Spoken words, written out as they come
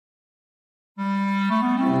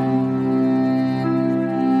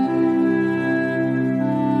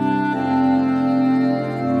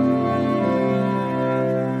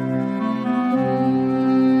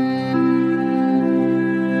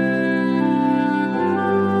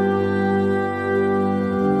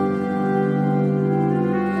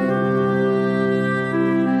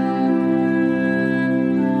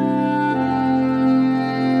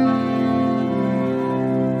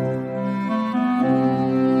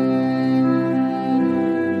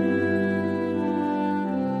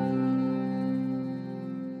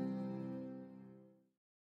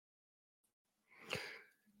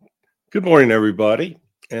Good morning, everybody,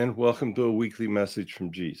 and welcome to a weekly message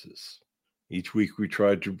from Jesus. Each week we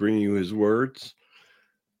try to bring you his words.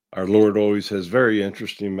 Our Lord always has very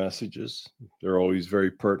interesting messages. They're always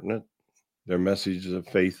very pertinent. They're messages of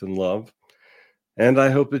faith and love. And I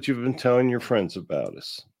hope that you've been telling your friends about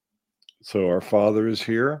us. So our Father is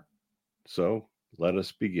here. So let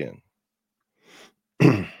us begin.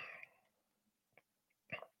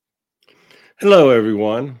 Hello,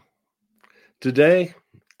 everyone. Today,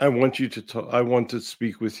 I want to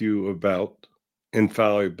speak with you about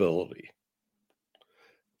infallibility.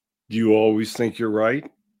 Do you always think you're right?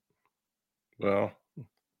 Well,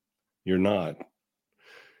 you're not.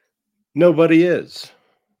 Nobody is.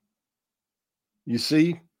 You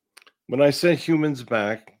see, when I sent humans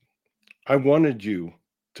back, I wanted you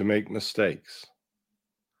to make mistakes.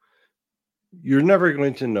 You're never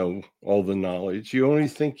going to know all the knowledge. You only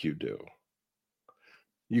think you do.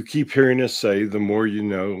 You keep hearing us say, the more you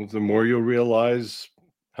know, the more you'll realize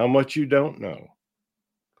how much you don't know.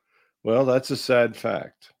 Well, that's a sad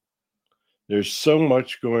fact. There's so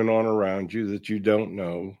much going on around you that you don't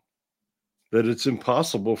know that it's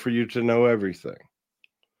impossible for you to know everything.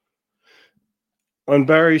 On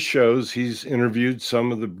Barry's shows, he's interviewed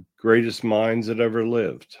some of the greatest minds that ever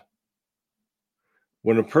lived.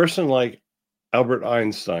 When a person like Albert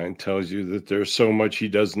Einstein tells you that there's so much he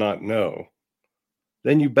does not know,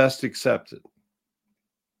 then you best accept it.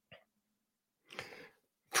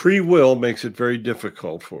 Free will makes it very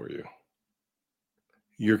difficult for you.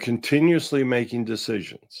 You're continuously making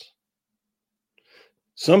decisions.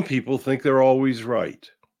 Some people think they're always right.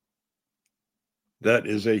 That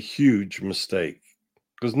is a huge mistake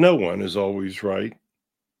because no one is always right.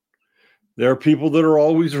 There are people that are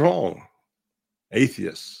always wrong.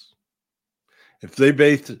 Atheists. If they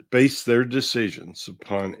base their decisions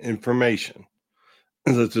upon information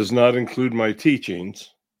that does not include my teachings,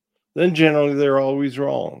 then generally they're always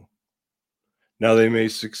wrong. Now they may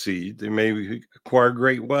succeed, they may acquire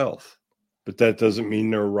great wealth, but that doesn't mean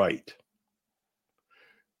they're right.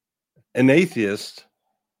 An atheist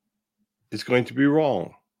is going to be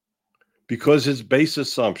wrong because his base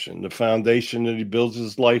assumption, the foundation that he builds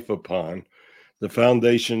his life upon, the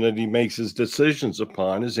foundation that he makes his decisions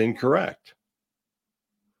upon is incorrect.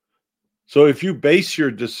 So if you base your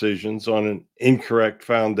decisions on an incorrect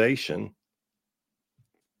foundation,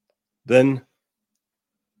 then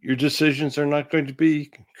your decisions are not going to be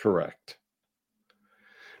correct.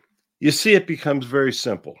 You see, it becomes very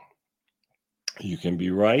simple. You can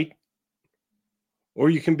be right or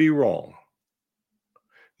you can be wrong.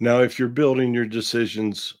 Now, if you're building your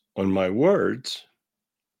decisions on my words,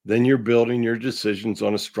 then you're building your decisions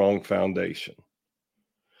on a strong foundation.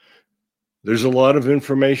 There's a lot of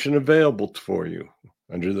information available for you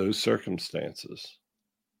under those circumstances.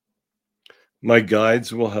 My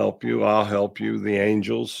guides will help you. I'll help you. The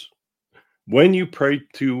angels. When you pray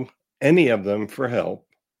to any of them for help,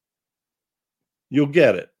 you'll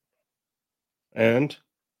get it. And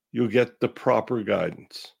you'll get the proper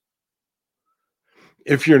guidance.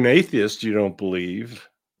 If you're an atheist, you don't believe,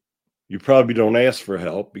 you probably don't ask for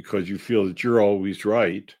help because you feel that you're always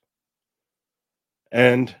right.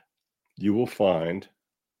 And you will find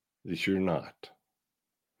that you're not.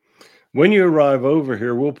 When you arrive over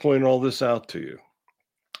here, we'll point all this out to you.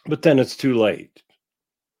 But then it's too late.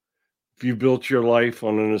 If you built your life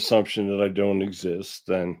on an assumption that I don't exist,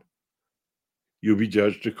 then you'll be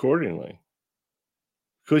judged accordingly.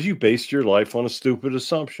 Because you based your life on a stupid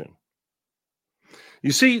assumption.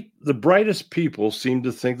 You see, the brightest people seem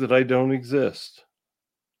to think that I don't exist.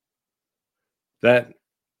 That,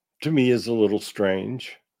 to me, is a little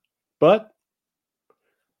strange. But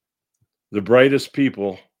the brightest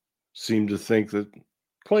people seem to think that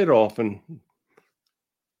quite often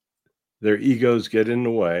their egos get in the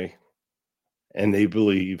way and they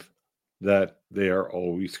believe that they are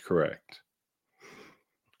always correct.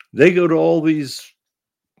 They go to all these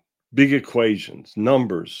big equations,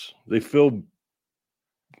 numbers. They fill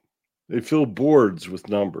boards with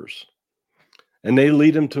numbers, and they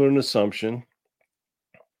lead them to an assumption,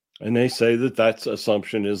 and they say that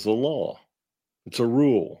assumption is the law. It's a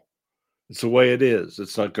rule. It's the way it is.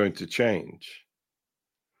 It's not going to change.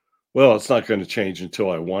 Well, it's not going to change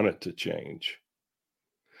until I want it to change.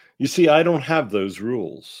 You see, I don't have those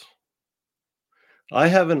rules. I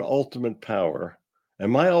have an ultimate power,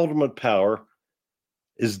 and my ultimate power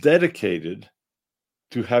is dedicated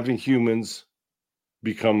to having humans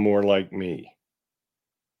become more like me.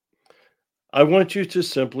 I want you to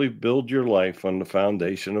simply build your life on the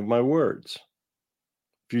foundation of my words.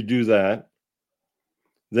 If you do that,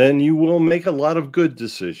 then you will make a lot of good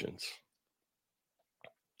decisions.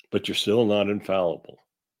 But you're still not infallible.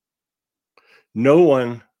 No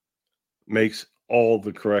one makes all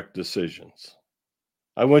the correct decisions.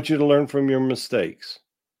 I want you to learn from your mistakes.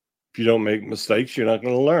 If you don't make mistakes, you're not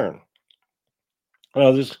going to learn.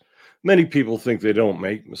 Well, there's many people think they don't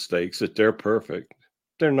make mistakes, that they're perfect.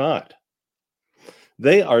 They're not.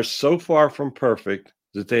 They are so far from perfect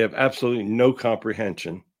that they have absolutely no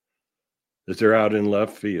comprehension that they're out in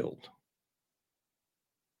left field.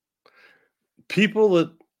 People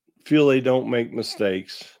that feel they don't make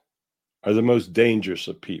mistakes are the most dangerous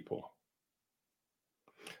of people.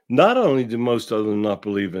 Not only do most of them not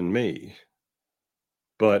believe in me,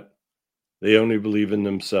 but they only believe in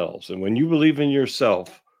themselves. And when you believe in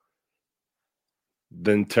yourself,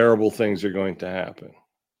 then terrible things are going to happen.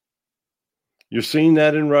 You're seeing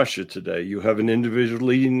that in Russia today. You have an individual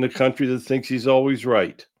leading the country that thinks he's always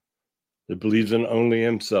right, that believes in only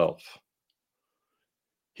himself.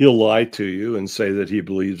 He'll lie to you and say that he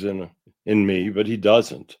believes in me, but he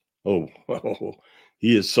doesn't. Oh,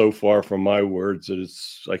 he is so far from my words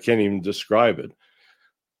that I can't even describe it.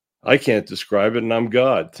 I can't describe it, and I'm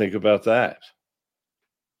God. Think about that.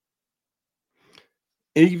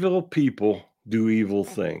 Evil people do evil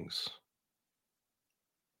things.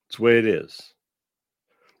 It's the way it is.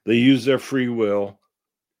 They use their free will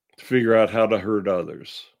to figure out how to hurt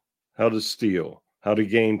others, how to steal, how to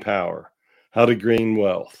gain power, how to gain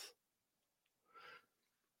wealth.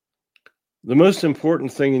 The most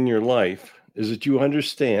important thing in your life is that you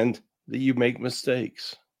understand that you make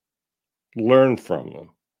mistakes. Learn from them.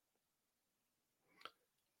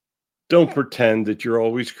 Don't pretend that you're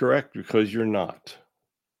always correct, because you're not.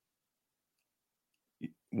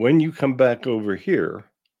 When you come back over here,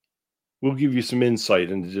 we'll give you some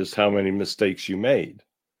insight into just how many mistakes you made.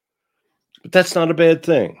 But that's not a bad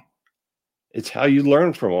thing. It's how you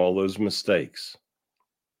learn from all those mistakes.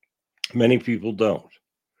 Many people don't.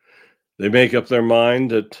 They make up their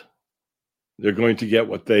mind that they're going to get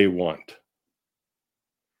what they want.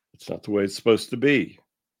 It's not the way it's supposed to be.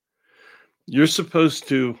 You're supposed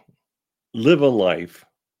to live a life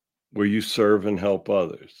where you serve and help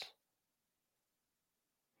others.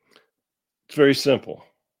 It's very simple.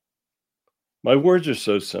 My words are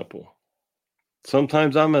so simple.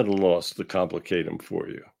 Sometimes I'm at a loss to complicate them for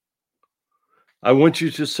you. I want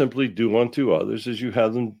you to simply do unto others as you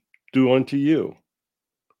have them do unto you.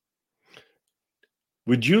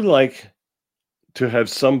 Would you like to have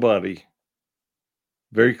somebody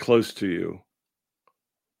very close to you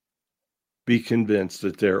be convinced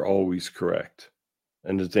that they're always correct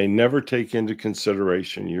and that they never take into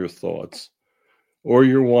consideration your thoughts or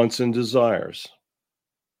your wants and desires?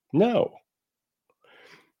 No.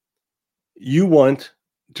 You want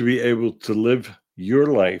to be able to live your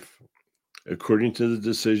life according to the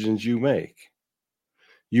decisions you make.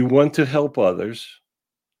 You want to help others.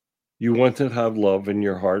 You want to have love in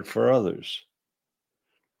your heart for others.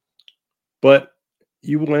 But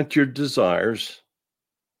you want your desires,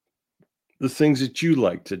 the things that you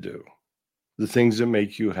like to do, the things that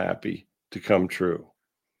make you happy, to come true.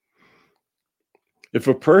 If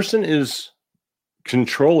a person is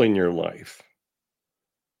controlling your life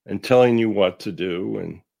and telling you what to do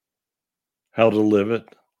and how to live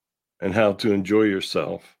it and how to enjoy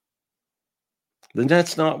yourself, then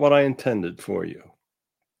that's not what I intended for you.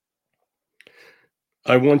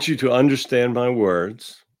 I want you to understand my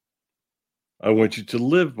words. I want you to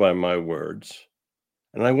live by my words.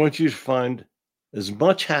 And I want you to find as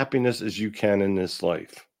much happiness as you can in this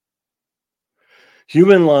life.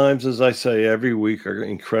 Human lives, as I say every week, are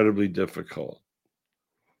incredibly difficult.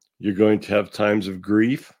 You're going to have times of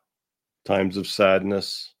grief, times of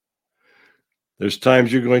sadness. There's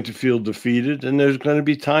times you're going to feel defeated, and there's going to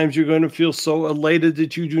be times you're going to feel so elated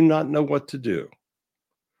that you do not know what to do.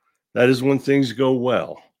 That is when things go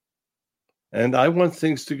well. And I want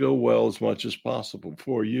things to go well as much as possible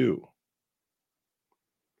for you.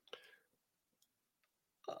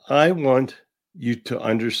 I want you to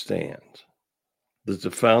understand that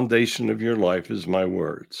the foundation of your life is my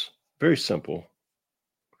words. Very simple.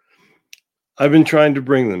 I've been trying to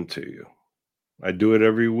bring them to you. I do it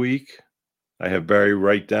every week. I have Barry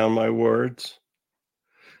write down my words.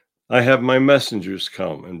 I have my messengers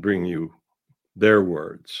come and bring you their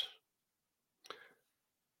words.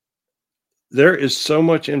 There is so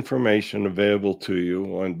much information available to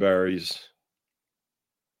you on Barry's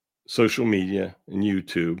social media and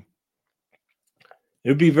YouTube. It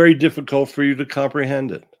would be very difficult for you to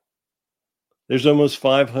comprehend it. There's almost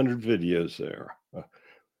 500 videos there.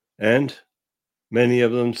 And many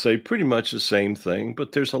of them say pretty much the same thing,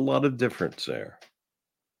 but there's a lot of difference there.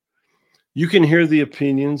 You can hear the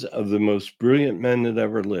opinions of the most brilliant men that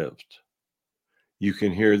ever lived. You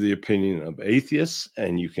can hear the opinion of atheists,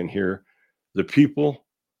 and you can hear the people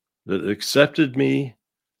that accepted me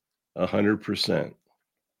 100%.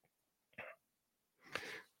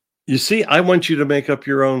 You see, I want you to make up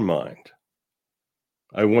your own mind.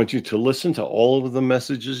 I want you to listen to all of the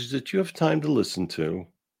messages that you have time to listen to.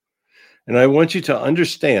 And I want you to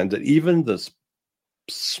understand that even the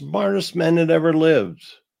smartest men that ever lived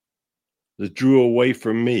that drew away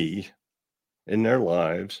from me in their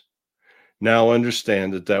lives now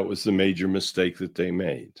understand that that was the major mistake that they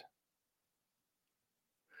made.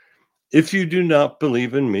 If you do not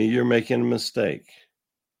believe in me, you're making a mistake.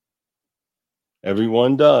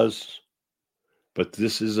 Everyone does, but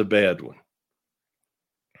this is a bad one.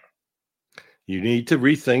 You need to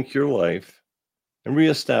rethink your life and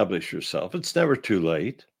reestablish yourself. It's never too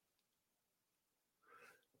late.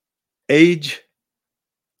 Age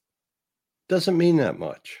doesn't mean that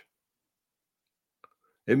much.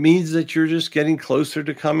 It means that you're just getting closer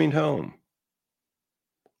to coming home.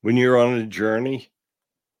 When you're on a journey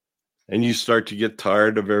and you start to get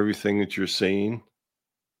tired of everything that you're seeing,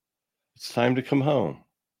 it's time to come home.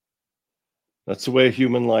 That's the way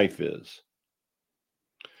human life is.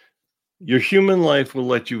 Your human life will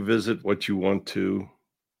let you visit what you want to,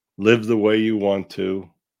 live the way you want to,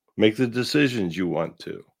 make the decisions you want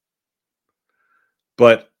to.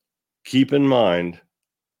 But keep in mind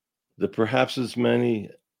that perhaps as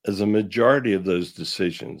many as a majority of those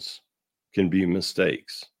decisions can be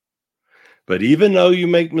mistakes. But even though you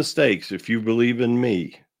make mistakes, if you believe in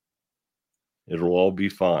me, it'll all be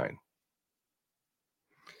fine.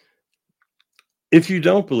 If you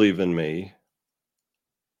don't believe in me,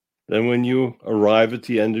 then when you arrive at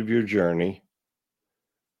the end of your journey,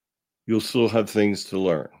 you'll still have things to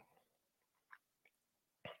learn.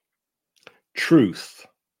 Truth.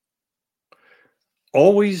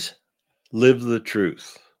 Always live the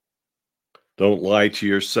truth. Don't lie to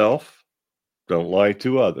yourself. Don't lie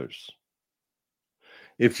to others.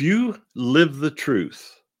 If you live the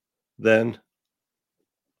truth, then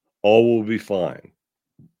all will be fine.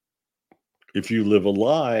 If you live a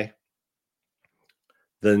lie,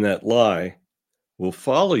 then that lie will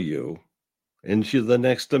follow you into the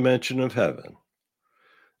next dimension of heaven.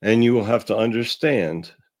 And you will have to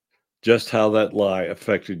understand just how that lie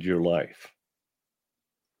affected your life.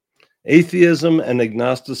 Atheism and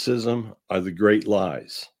agnosticism are the great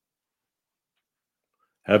lies.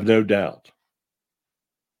 Have no doubt.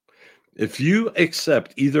 If you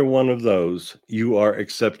accept either one of those, you are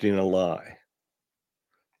accepting a lie.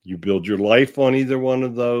 You build your life on either one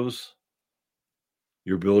of those,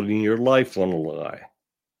 you're building your life on a lie.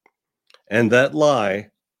 And that lie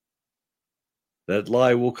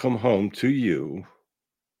will come home to you,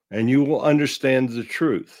 and you will understand the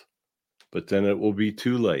truth, but then it will be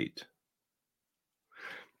too late.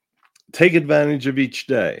 Take advantage of each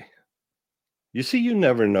day. You see, you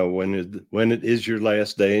never know when it is your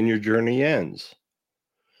last day and your journey ends.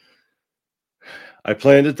 I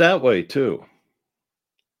planned it that way too.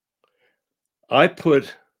 I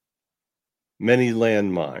put many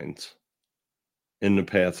landmines in the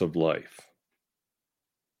path of life.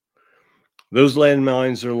 Those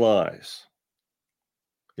landmines are lies.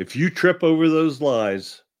 If you trip over those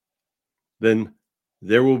lies, then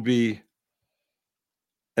there will be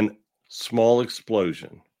a small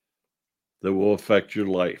explosion that will affect your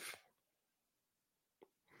life.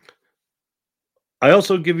 I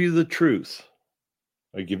also give you the truth.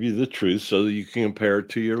 I give you the truth so that you can compare it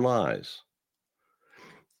to your lies.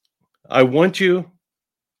 I want you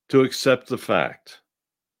to accept the fact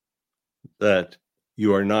that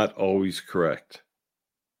you are not always correct.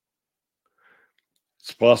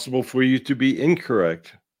 It's possible for you to be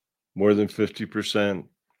incorrect more than 50%,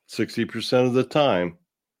 60% of the time,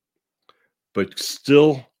 but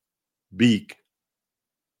still be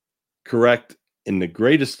correct in the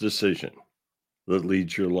greatest decision that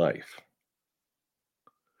leads your life.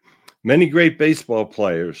 Many great baseball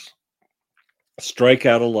players strike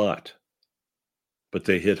out a lot, but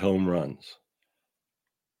they hit home runs.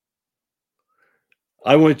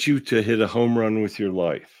 I want you to hit a home run with your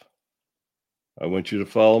life. I want you to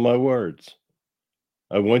follow my words.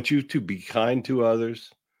 I want you to be kind to others.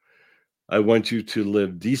 I want you to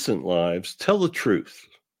live decent lives. Tell the truth.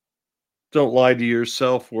 Don't lie to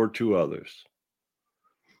yourself or to others.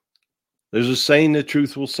 There's a saying the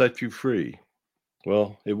truth will set you free.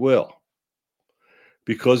 Well, it will.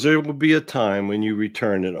 Because there will be a time when you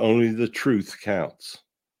return and only the truth counts.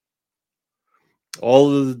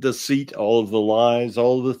 All of the deceit, all of the lies,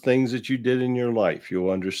 all of the things that you did in your life,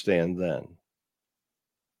 you'll understand then.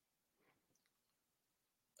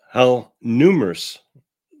 How numerous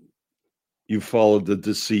you followed the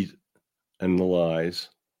deceit and the lies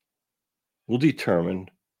will determine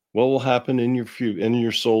what will happen in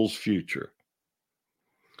your soul's future.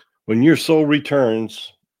 When your soul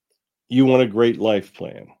returns, you want a great life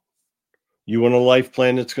plan. You want a life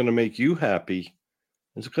plan that's going to make you happy.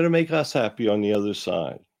 It's going to make us happy on the other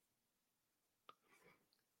side.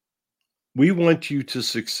 We want you to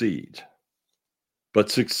succeed,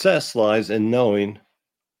 but success lies in knowing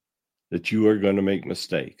that you are going to make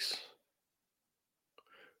mistakes.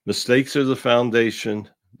 Mistakes are the foundation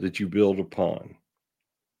that you build upon.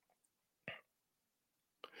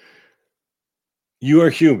 You are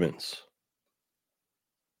humans.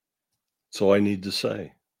 That's all I need to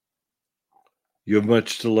say. You have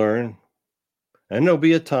much to learn, and there'll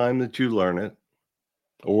be a time that you learn it,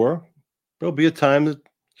 or there'll be a time that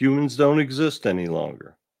humans don't exist any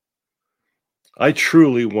longer. I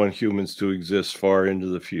truly want humans to exist far into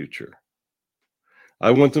the future. I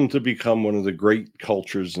want them to become one of the great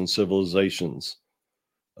cultures and civilizations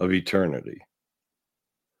of eternity.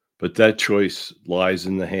 But that choice lies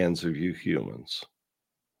in the hands of you humans.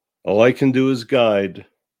 All I can do is guide,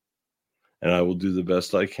 and I will do the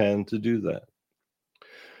best I can to do that.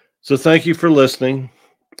 So thank you for listening.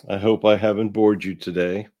 I hope I haven't bored you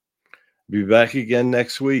today. Be back again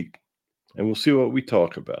next week, and we'll see what we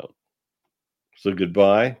talk about. So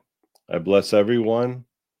goodbye. I bless everyone.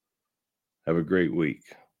 Have a great week.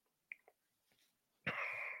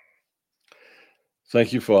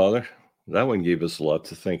 Thank you, Father. That one gave us a lot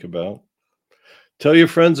to think about. Tell your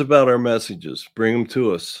friends about our messages. Bring them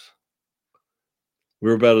to us.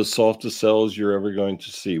 We're about as soft a sell as you're ever going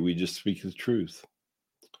to see. We just speak the truth.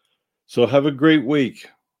 So have a great week.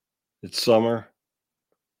 It's summer.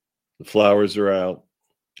 The flowers are out.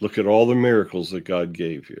 Look at all the miracles that God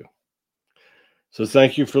gave you. So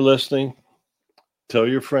thank you for listening. Tell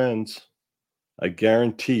your friends. I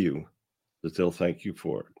guarantee you that they'll thank you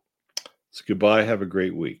for it. So goodbye. Have a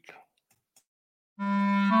great week.